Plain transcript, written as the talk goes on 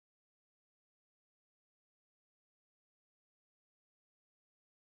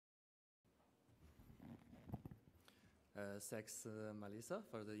Thanks, Melissa,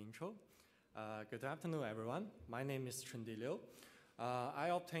 for the intro. Good afternoon, everyone. My name is Chundi Liu. I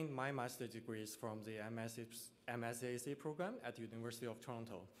obtained my master's degrees from the MSAC program at the University of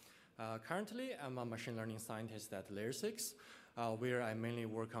Toronto. Currently, I'm a machine learning scientist at Layer 6, where I mainly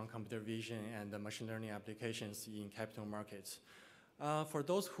work on computer vision and machine learning applications in capital markets. For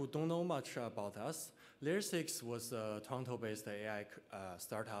those who don't know much about us, Layer 6 was a Toronto-based AI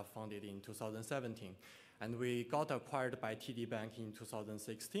startup founded in 2017, and we got acquired by TD Bank in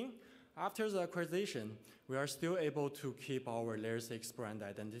 2016. After the acquisition, we are still able to keep our Layer 6 brand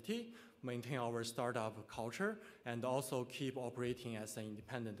identity, maintain our startup culture, and also keep operating as an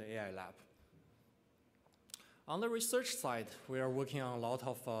independent AI lab. On the research side, we are working on a lot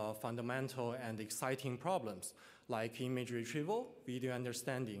of fundamental and exciting problems like image retrieval, video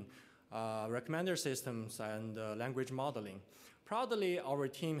understanding, recommender systems, and language modeling. Proudly, our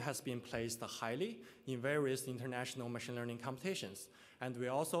team has been placed highly in various international machine learning competitions, and we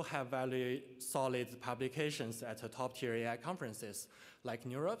also have very solid publications at top-tier AI conferences like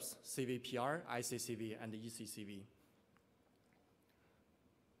NeurIPS, CVPR, ICCV, and ECCV.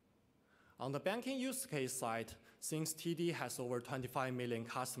 On the banking use case side, since TD has over 25 million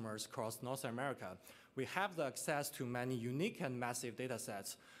customers across North America, we have the access to many unique and massive data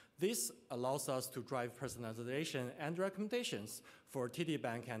sets. This allows us to drive personalization and recommendations for TD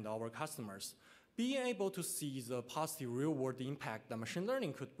Bank and our customers. Being able to see the positive real-world impact that machine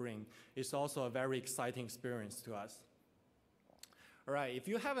learning could bring is also a very exciting experience to us. All right, if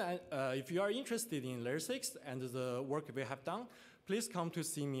you are interested in Layer 6 and the work we have done, please come to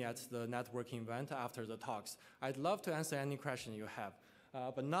see me at the networking event after the talks. I'd love to answer any question you have.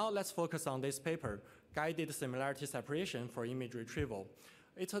 But now let's focus on this paper, Guided Similarity Separation for Image Retrieval.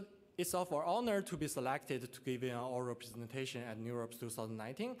 It's of our honor to be selected to give an oral presentation at NeurIPS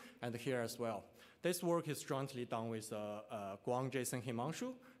 2019 and here as well. This work is jointly done with Guang, Jason,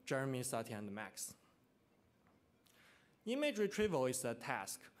 Himanshu, Jeremy, Satya, and Max. Image retrieval is a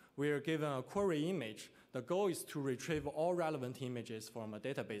task. We are given a query image. The goal is to retrieve all relevant images from a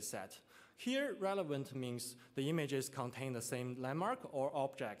database set. Here, relevant means the images contain the same landmark or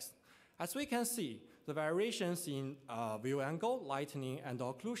objects. As we can see, the variations in view angle, lightening, and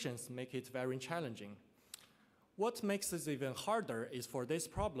occlusions make it very challenging. What makes it even harder is for this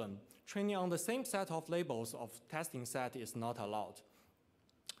problem, training on the same set of labels of testing set is not allowed.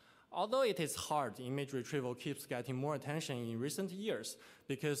 Although it is hard, image retrieval keeps getting more attention in recent years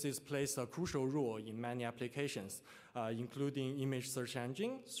because it plays a crucial role in many applications, including image search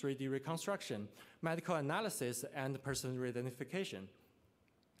engine, 3D reconstruction, medical analysis, and person identification.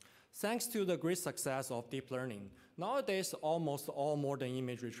 Thanks to the great success of deep learning, nowadays almost all modern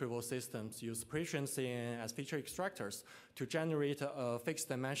image retrieval systems use pre-trained as feature extractors to generate a fixed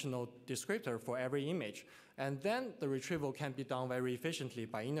dimensional descriptor for every image, and then the retrieval can be done very efficiently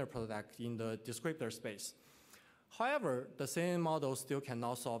by inner product in the descriptor space. However, the CNN model still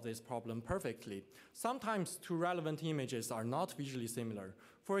cannot solve this problem perfectly. Sometimes two relevant images are not visually similar.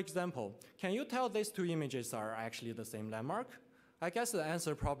 For example, can you tell these two images are actually the same landmark? I guess the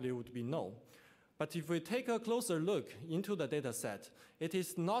answer probably would be no. But if we take a closer look into the data set, it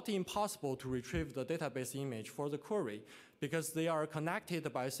is not impossible to retrieve the database image for the query because they are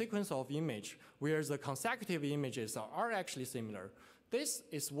connected by a sequence of images where the consecutive images are actually similar. This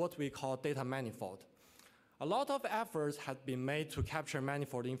is what we call data manifold. A lot of efforts have been made to capture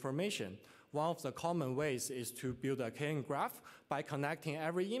manifold information. One of the common ways is to build a KN graph by connecting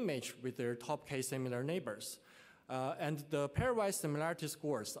every image with their top K similar neighbors. And the pairwise similarity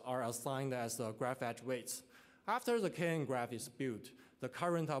scores are assigned as graph edge weights. After the KN graph is built, the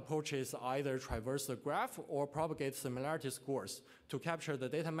current approaches either traverse the graph or propagate similarity scores to capture the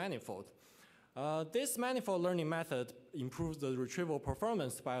data manifold. This manifold learning method improves the retrieval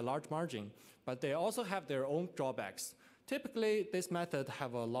performance by a large margin, but they also have their own drawbacks. Typically, this method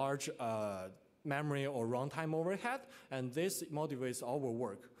have a large memory or runtime overhead, and this motivates our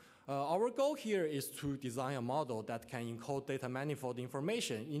work. Our goal here is to design a model that can encode data manifold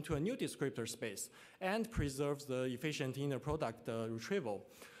information into a new descriptor space and preserves the efficient inner product retrieval.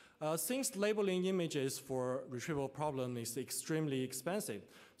 Since labeling images for retrieval problem is extremely expensive,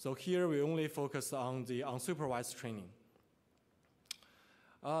 so here we only focus on the unsupervised training.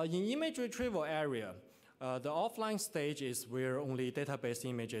 In image retrieval area, the offline stage is where only database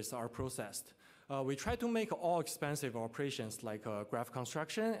images are processed. We try to make all expensive operations like graph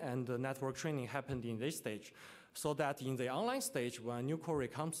construction and network training happen in this stage, so that in the online stage, when a new query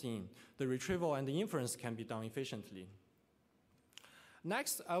comes in, the retrieval and the inference can be done efficiently.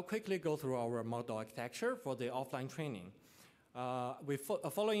 Next, I'll quickly go through our model architecture for the offline training.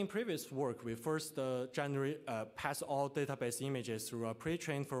 Following previous work, we first pass all database images through a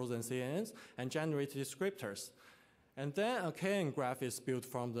pre-trained frozen CNNs and generate descriptors. And then a KN graph is built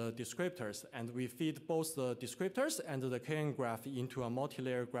from the descriptors, and we feed both the descriptors and the KN graph into a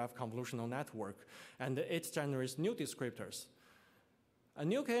multi-layer graph convolutional network, and it generates new descriptors. A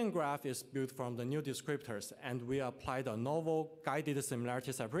new KN graph is built from the new descriptors, and we applied a novel guided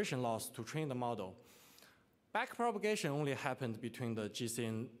similarity separation loss to train the model. Backpropagation only happened between the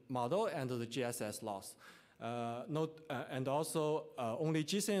GCN model and the GSS loss. And also, only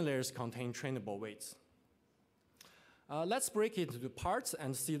GCN layers contain trainable weights. Let's break it into parts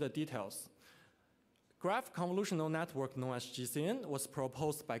and see the details. Graph convolutional network known as GCN was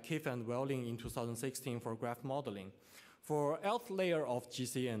proposed by Keith and Welling in 2016 for graph modeling. For nth layer of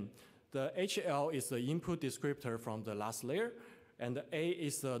GCN, the HL is the input descriptor from the last layer, and A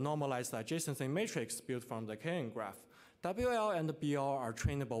is the normalized adjacency matrix built from the KN graph. WL and BL are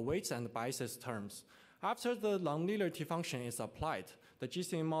trainable weights and biases terms. After the nonlinearity function is applied, the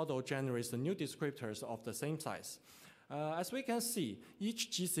GCN model generates the new descriptors of the same size. As we can see,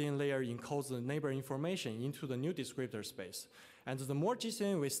 each GCN layer encodes the neighbor information into the new descriptor space. And the more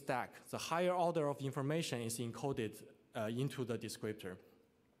GCN we stack, the higher order of information is encoded into the descriptor.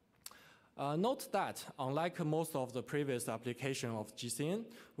 Note that, unlike most of the previous application of GCN,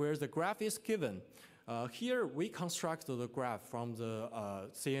 where the graph is given, here we construct the graph from the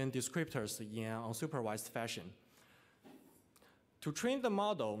CNN descriptors in an unsupervised fashion. To train the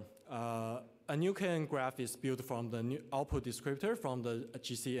model, a new KN graph is built from the new output descriptor from the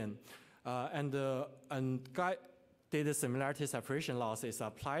GCN, and guided similarity separation loss is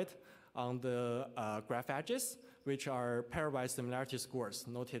applied on the graph edges, which are pairwise similarity scores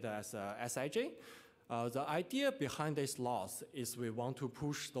noted as Sij. The idea behind this loss is we want to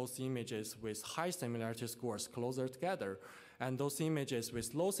push those images with high similarity scores closer together, and those images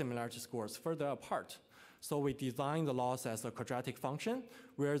with low similarity scores further apart. So we design the loss as a quadratic function,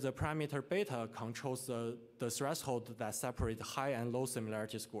 where the parameter beta controls the threshold that separate high and low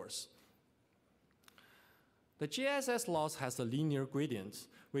similarity scores. The GSS loss has a linear gradient,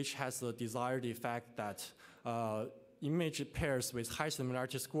 which has the desired effect that image pairs with high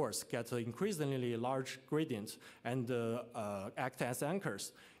similarity scores get increasingly large gradients and act as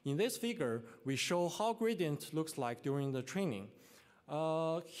anchors. In this figure, we show how gradient looks like during the training.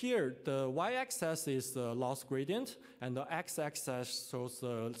 Here, the y-axis is the loss gradient, and the x-axis shows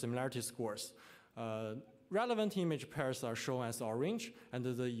the similarity scores. Relevant image pairs are shown as orange, and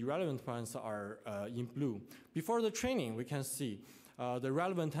the irrelevant ones are in blue. Before the training, we can see the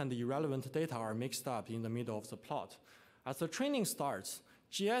relevant and the irrelevant data are mixed up in the middle of the plot. As the training starts,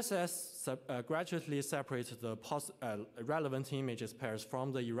 GSS gradually separates the relevant images pairs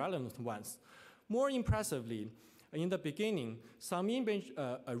from the irrelevant ones. More impressively, in the beginning, some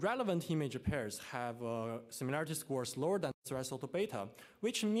relevant image pairs have similarity scores lower than threshold beta,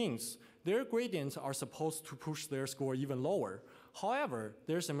 which means their gradients are supposed to push their score even lower. However,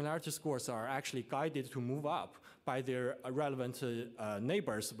 their similarity scores are actually guided to move up by their relevant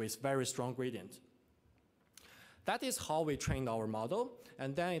neighbors with very strong gradient. That is how we trained our model,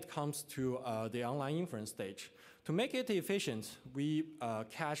 and then it comes to the online inference stage. To make it efficient, we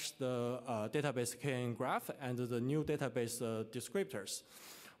cache the database KN graph and the new database descriptors.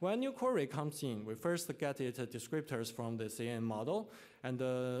 When a new query comes in, we first get its descriptors from the CNN model, and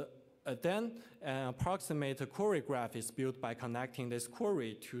then an approximate query graph is built by connecting this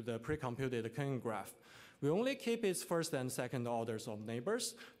query to the pre-computed KN graph. We only keep its first and second orders of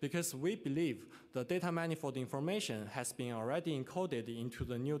neighbors because we believe the data manifold information has been already encoded into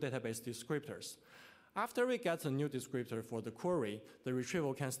the new database descriptors. After we get a new descriptor for the query, the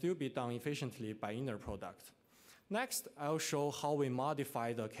retrieval can still be done efficiently by inner product. Next, I'll show how we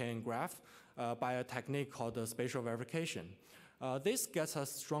modify the KN graph by a technique called spatial verification. This gets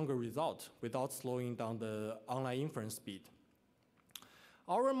us stronger result without slowing down the online inference speed.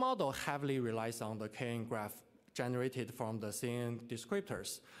 Our model heavily relies on the KN graph generated from the CNN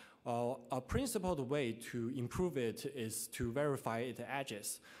descriptors. A principled way to improve it is to verify its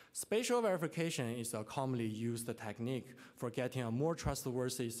edges. Spatial verification is a commonly used technique for getting a more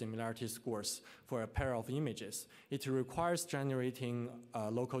trustworthy similarity scores for a pair of images. It requires generating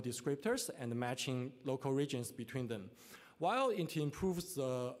local descriptors and matching local regions between them. While it improves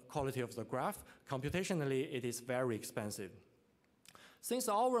the quality of the graph, computationally it is very expensive. Since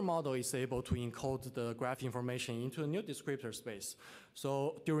our model is able to encode the graph information into a new descriptor space,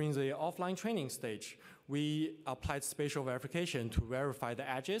 so during the offline training stage, we applied spatial verification to verify the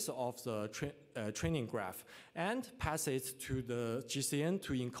edges of the training graph and pass it to the GCN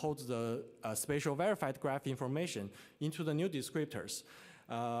to encode the spatial verified graph information into the new descriptors.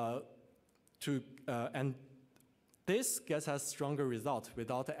 And this gets us stronger results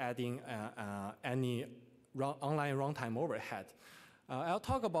without adding any online runtime overhead. I'll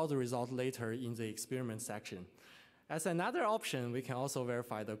talk about the result later in the experiment section. As another option, we can also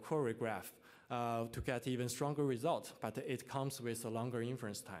verify the query graph to get even stronger results, but it comes with a longer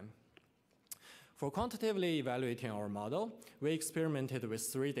inference time. For quantitatively evaluating our model, we experimented with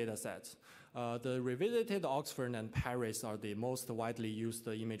 3 data sets. The revisited Oxford and Paris are the most widely used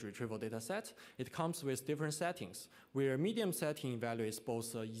image retrieval data set. It comes with different settings, where medium setting evaluates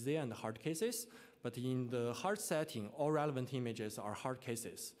both easy and hard cases, but in the hard setting, all relevant images are hard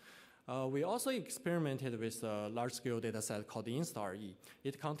cases. We also experimented with a large-scale data set called InStar-E.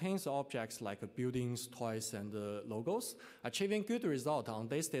 It contains objects like buildings, toys, and logos. Achieving good result on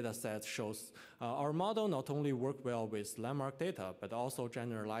this data set shows our model not only works well with landmark data, but also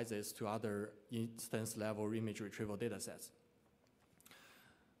generalizes to other instance-level image retrieval data sets.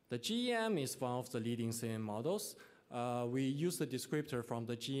 The GEM is one of the leading CNN models. We use the descriptor from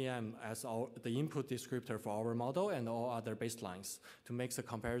the GEM as the input descriptor for our model and all other baselines to make the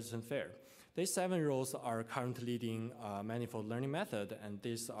comparison fair. These 7 rows are current leading manifold learning method, and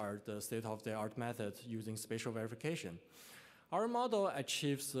these are the state-of-the-art methods using spatial verification. Our model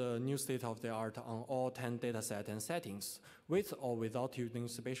achieves new state-of-the-art on all 10 datasets and settings, with or without using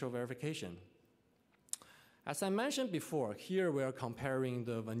spatial verification. As I mentioned before, here we are comparing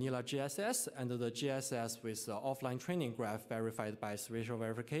the vanilla GSS and the GSS with the offline training graph verified by spatial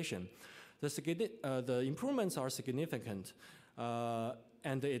verification. The improvements are significant,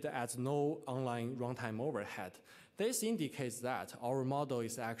 and it adds no online runtime overhead. This indicates that our model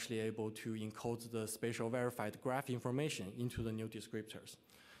is actually able to encode the spatial verified graph information into the new descriptors.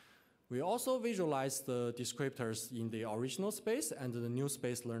 We also visualize the descriptors in the original space and the new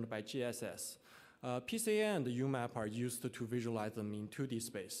space learned by GSS. PCA and UMAP are used to visualize them in 2D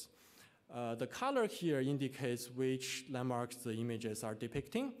space. The color here indicates which landmarks the images are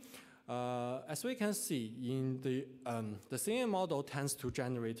depicting. As we can see, in the CNN model tends to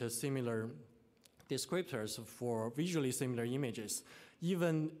generate similar descriptors for visually similar images,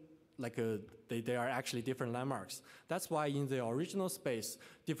 even like they are actually different landmarks. That's why in the original space,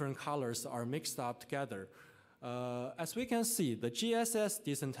 different colors are mixed up together. As we can see, the GSS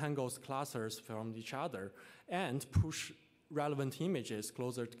disentangles clusters from each other and push relevant images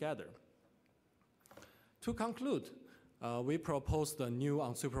closer together. To conclude, we proposed a new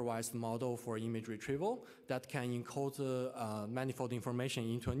unsupervised model for image retrieval that can encode manifold information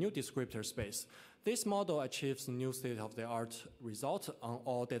into a new descriptor space. This model achieves new state-of-the-art results on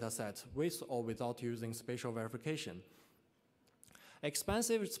all datasets with or without using spatial verification.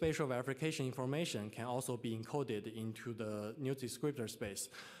 Expansive spatial verification information can also be encoded into the new descriptor space,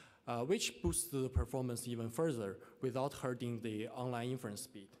 which boosts the performance even further without hurting the online inference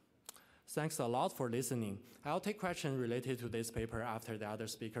speed. Thanks a lot for listening. I'll take questions related to this paper after the other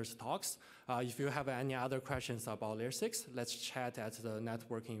speakers' talks. If you have any other questions about Layer 6, let's chat at the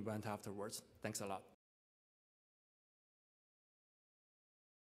networking event afterwards. Thanks a lot.